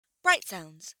Bright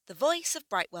Sounds, the voice of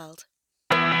Bright World.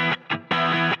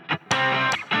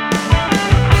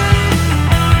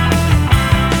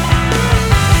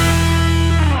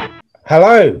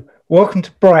 Hello, welcome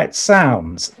to Bright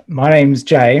Sounds. My name's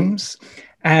James,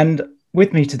 and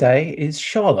with me today is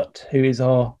Charlotte, who is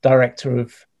our Director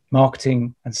of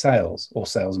Marketing and Sales, or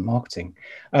Sales and Marketing.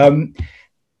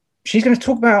 She's going to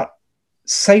talk about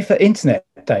Safer Internet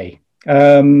Day,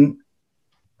 and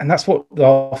that's what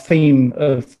our theme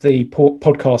of the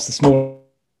podcast this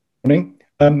morning.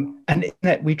 And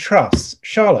Internet We Trust.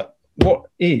 Charlotte, what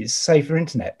is Safer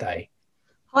Internet Day?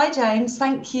 Hi James,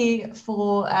 thank you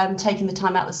for taking the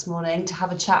time out this morning to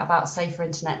have a chat about Safer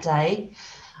Internet Day.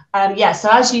 So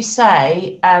as you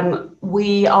say,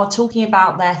 we are talking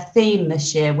about their theme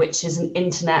this year, which is an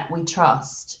Internet We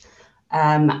Trust.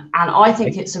 And I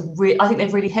think I think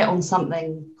they've really hit on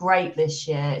something great this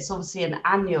year. It's obviously an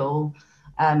annual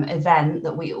event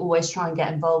that we always try and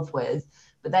get involved with,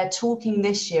 but they're talking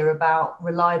this year about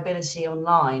reliability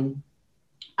online.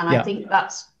 And I think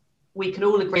we can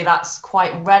all agree that's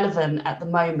quite relevant at the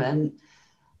moment.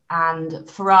 And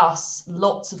for us,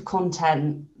 lots of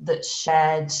content that's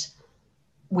shared,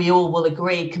 we all will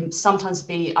agree, can sometimes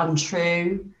be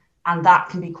untrue, and that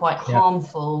can be quite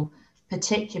harmful,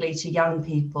 particularly to young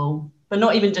people. But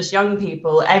not even just young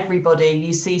people, everybody.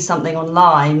 You see something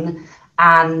online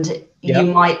and you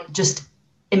might just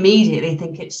immediately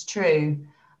think it's true.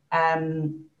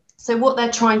 So what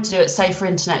they're trying to do at Safer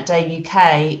Internet Day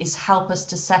UK is help us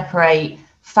to separate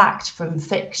fact from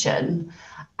fiction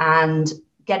and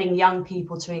getting young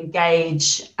people to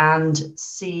engage and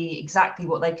see exactly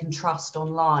what they can trust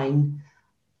online.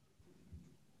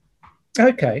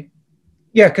 Okay.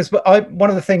 Yeah, because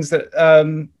one of the things that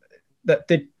that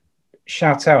did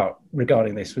shout out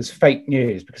regarding this was fake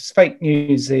news, because fake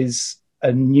news is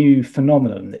a new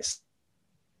phenomenon. It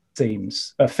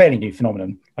seems a fairly new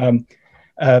phenomenon.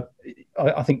 I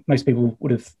think most people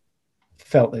would have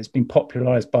felt that it's been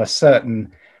popularised by a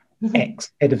certain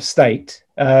ex-head of state.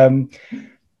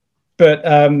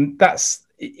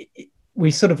 We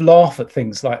sort of laugh at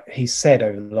things like he's said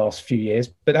over the last few years,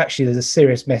 but actually there's a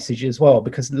serious message as well,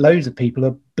 because loads of people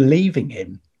are believing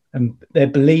him, and they're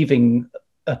believing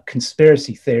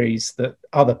conspiracy theories that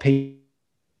other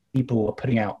people are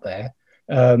putting out there,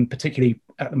 particularly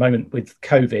at the moment with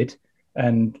COVID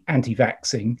and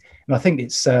anti-vaxxing. And I think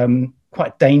it's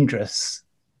quite a dangerous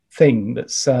thing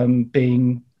that's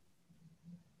being,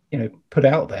 put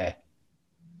out there.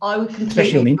 I would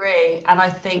completely agree. And I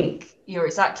think you're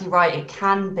exactly right. It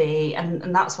can be.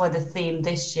 And that's why the theme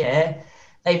this year,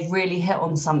 they've really hit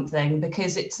on something,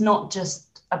 because it's not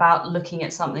just about looking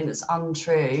at something that's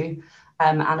untrue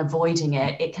and avoiding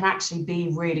it. It can actually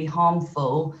be really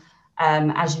harmful.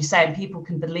 As you said, people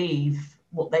can believe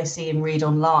what they see and read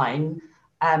online,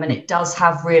 and it does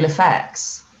have real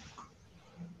effects.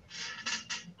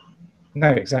 No,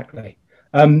 exactly.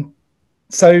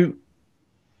 So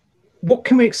what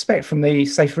can we expect from the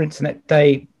Safer Internet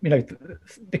Day,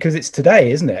 because it's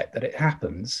today, isn't it, that it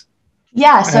happens?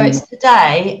 Yeah, so it's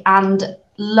today, and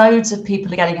loads of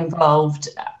people are getting involved.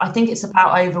 I think it's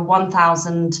about over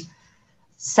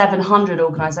 1,700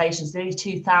 organisations, nearly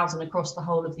 2,000 across the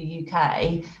whole of the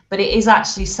UK, but it is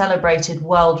actually celebrated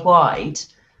worldwide.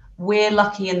 We're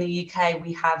lucky in the UK,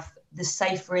 we have the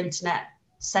Safer Internet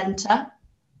Centre,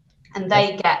 and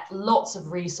they get lots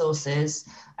of resources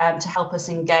to help us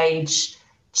engage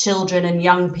children and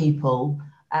young people,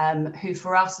 who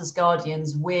for us as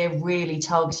guardians, we're really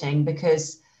targeting,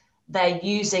 because they're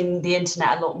using the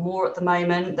internet a lot more at the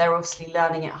moment. They're obviously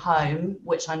learning at home,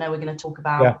 which I know we're going to talk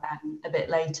about a bit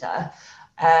later.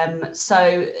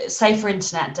 So Safer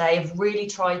Internet Day have really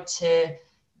tried to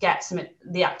get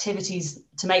the activities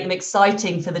to make them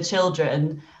exciting for the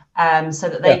children, so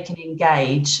that they can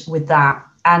engage with that.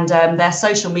 And their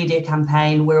social media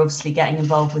campaign, we're obviously getting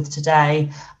involved with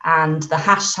today. And the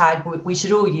hashtag we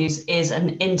should all use is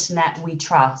an Internet We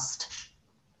Trust.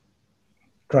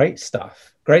 Great stuff.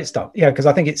 Yeah, because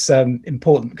I think it's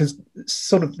important, because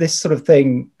this sort of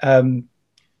thing,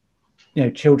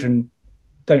 children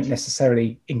don't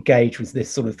necessarily engage with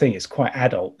this sort of thing. It's quite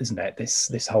adult, isn't it?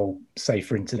 This whole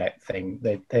Safer Internet thing.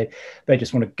 They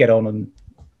just want to get on and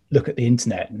look at the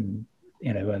internet, and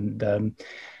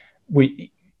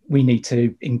we need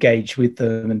to engage with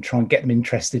them and try and get them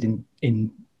interested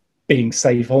in being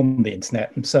safe on the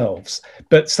internet themselves.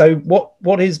 But so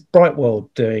what is Bright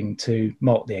World doing to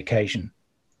mark the occasion?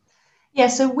 Yeah,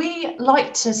 so we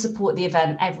like to support the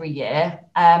event every year,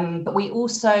 but we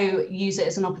also use it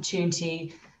as an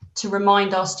opportunity to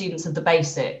remind our students of the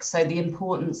basics. So the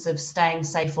importance of staying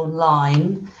safe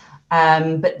online,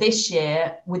 But this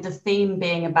year, with the theme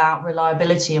being about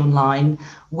reliability online,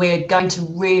 we're going to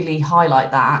really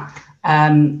highlight that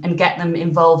and get them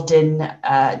involved in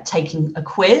taking a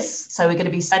quiz. So we're going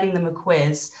to be sending them a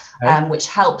quiz, which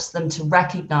helps them to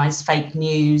recognise fake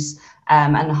news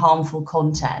and harmful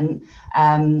content.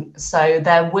 So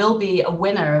there will be a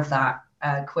winner of that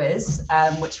quiz,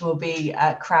 which will be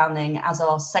crowning as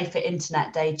our Safer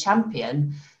Internet Day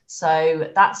champion. So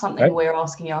that's something we're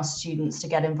asking our students to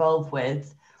get involved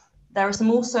with. There are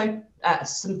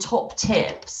some top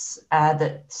tips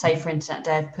that Safer Internet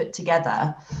Day have put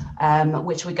together,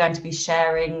 which we're going to be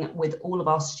sharing with all of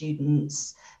our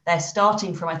students. They're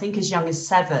starting from, I think, as young as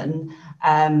 7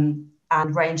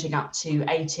 and ranging up to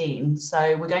 18.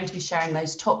 So we're going to be sharing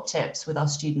those top tips with our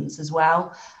students as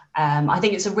well. I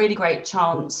think it's a really great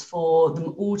chance for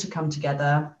them all to come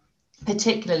together,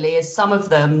 particularly as some of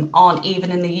them aren't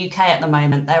even in the UK at the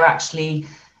moment. They're actually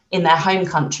in their home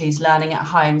countries learning at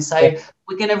home. So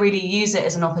we're going to really use it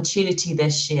as an opportunity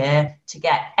this year to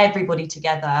get everybody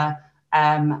together.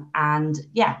 And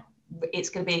yeah, it's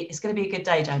going to be a good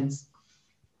day, James.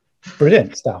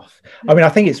 Brilliant stuff. I mean, I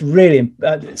think it's really,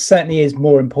 it certainly is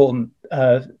more important,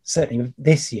 certainly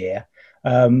this year,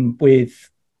 with,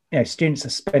 students are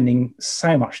spending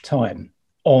so much time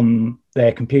on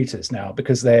their computers now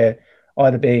because they're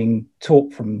either being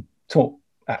taught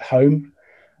at home,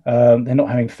 they're not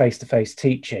having face-to-face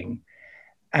teaching,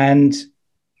 and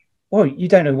you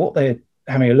don't know what they're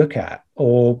having a look at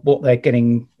or what they're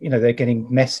getting. They're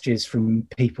getting messages from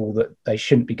people that they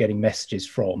shouldn't be getting messages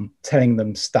from, telling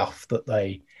them stuff that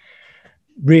they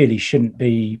really shouldn't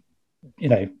be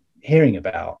hearing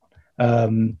about.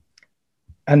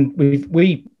 And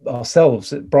we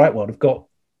ourselves at Brightworld have got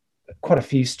quite a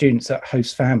few students that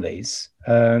host families,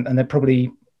 and they're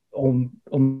probably on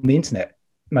the internet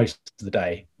most of the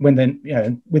day. When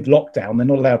then, with lockdown, they're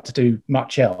not allowed to do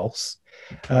much else,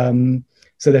 so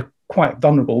they're quite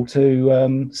vulnerable to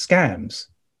scams.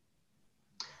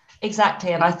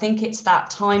 Exactly, and I think it's that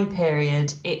time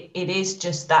period. It is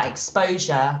just that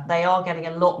exposure. They are getting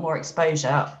a lot more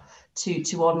exposure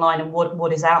to online and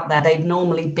what is out there. They'd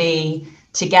normally be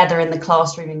together in the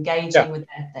classroom, engaging with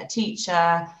their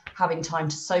teacher, having time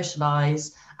to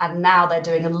socialise, and now they're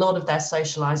doing a lot of their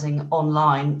socialising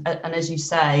online. And as you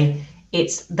say,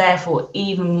 it's therefore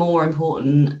even more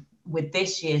important with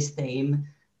this year's theme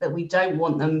that we don't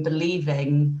want them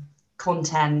believing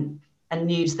content and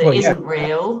news that isn't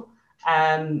real,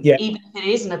 even if it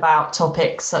isn't about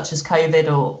topics such as COVID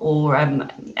or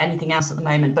anything else at the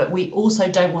moment. But we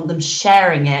also don't want them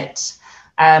sharing it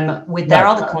with their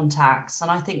other contacts.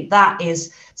 And I think that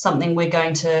is something we're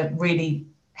going to really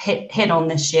hit on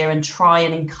this year and try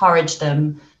and encourage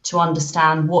them to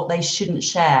understand what they shouldn't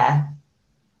share.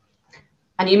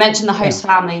 And you mentioned the host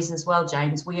families as well,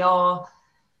 James. We are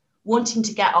wanting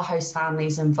to get our host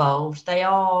families involved. They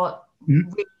are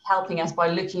really helping us by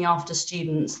looking after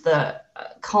students that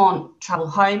can't travel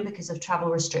home because of travel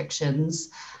restrictions.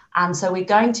 And so we're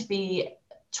going to be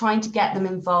trying to get them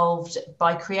involved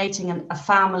by creating a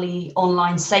family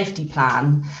online safety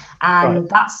plan. And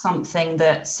that's something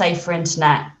that Safer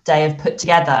Internet Day have put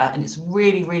together. And it's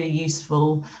really, really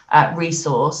useful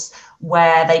resource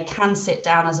where they can sit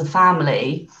down as a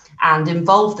family and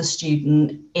involve the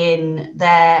student in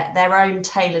their own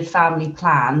tailored family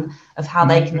plan of how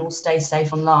they can all stay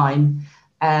safe online.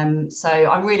 So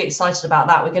I'm really excited about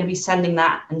that. We're going to be sending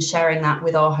that and sharing that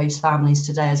with our host families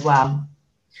today as well.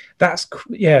 That's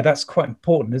quite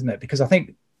important, isn't it? Because I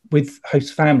think with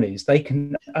host families, they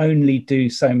can only do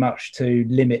so much to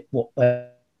limit what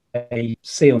they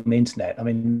see on the internet. I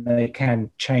mean, they can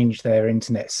change their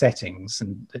internet settings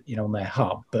and on their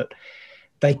hub, but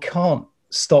they can't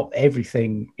stop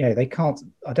everything. They can't.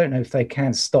 I don't know if they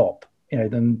can stop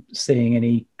them seeing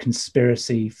any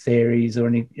conspiracy theories or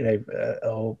any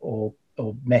or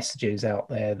messages out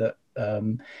there that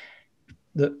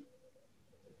that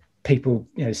people,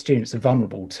 students are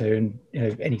vulnerable to, and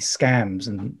any scams,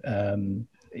 and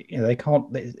they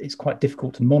can't. It's quite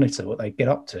difficult to monitor what they get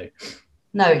up to.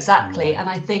 No, exactly. And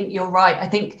I think you're right. I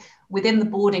think within the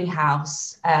boarding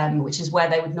house, which is where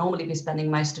they would normally be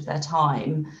spending most of their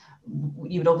time,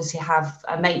 you would obviously have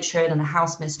a matron and a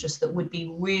house mistress that would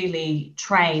be really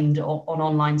trained on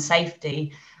online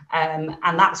safety. And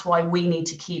that's why we need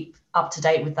to keep up to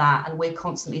date with that. And we're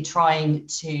constantly trying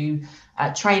to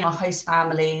train our host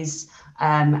families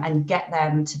and get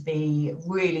them to be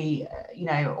really,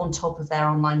 on top of their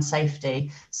online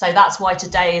safety. So that's why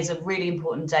today is a really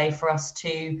important day for us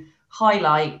to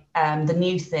highlight the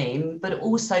new theme, but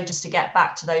also just to get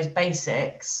back to those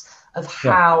basics of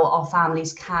how our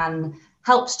families can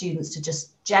help students to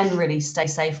just generally stay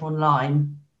safe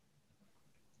online.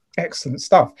 Excellent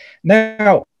stuff.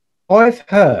 Now, I've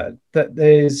heard that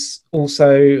there's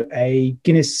also a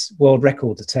Guinness World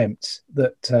Record attempt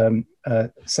that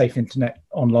Safe Internet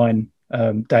Online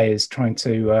Day is trying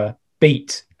to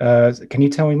beat. Can you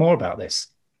tell me more about this?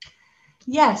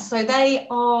 Yes, so they're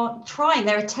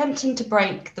attempting to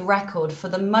break the record for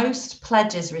the most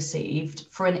pledges received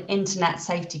for an internet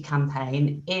safety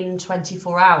campaign in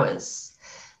 24 hours.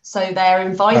 So they're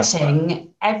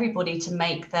inviting everybody to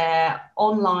make their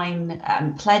online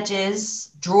pledges,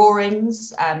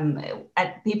 drawings.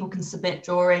 People can submit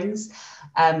drawings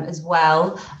as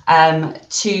well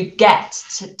to get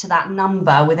to that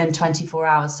number within 24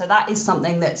 hours. So that is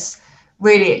something that's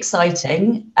really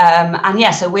exciting. And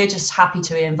yeah, so we're just happy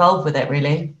to be involved with it,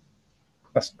 really.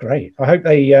 That's great. I hope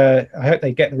they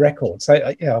get the record.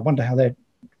 So yeah, I wonder how they're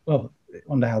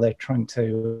trying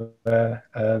to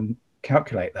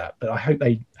calculate that, but I hope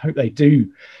they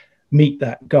do meet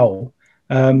that goal.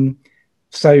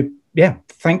 So yeah,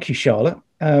 thank you, Charlotte,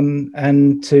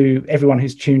 and to everyone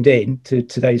who's tuned in to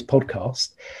today's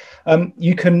podcast.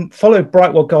 You can follow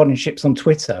Brightwell Guardianships on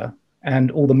Twitter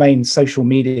and all the main social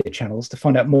media channels to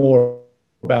find out more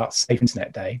about Safe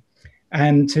Internet Day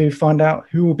and to find out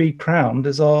who will be crowned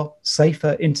as our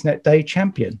Safer Internet Day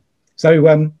champion.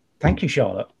 So thank you,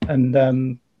 Charlotte,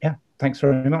 and yeah, thanks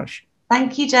very much.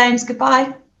 Thank you, James.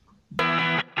 Goodbye.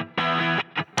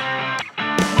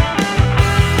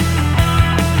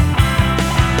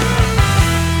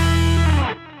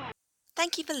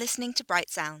 Thank you for listening to Bright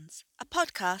Sounds, a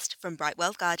podcast from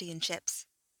Brightwell Guardianships.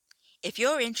 If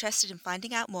you're interested in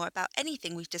finding out more about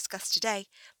anything we've discussed today,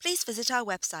 please visit our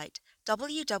website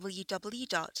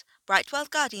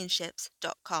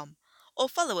www.brightwellguardianships.com or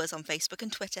follow us on Facebook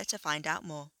and Twitter to find out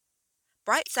more.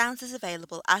 Bright Sounds is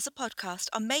available as a podcast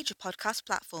on major podcast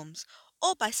platforms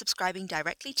or by subscribing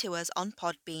directly to us on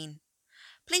Podbean.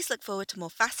 Please look forward to more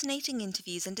fascinating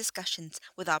interviews and discussions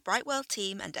with our Brightwell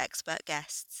team and expert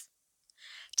guests.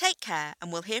 Take care,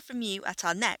 and we'll hear from you at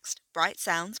our next Bright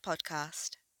Sounds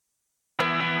podcast.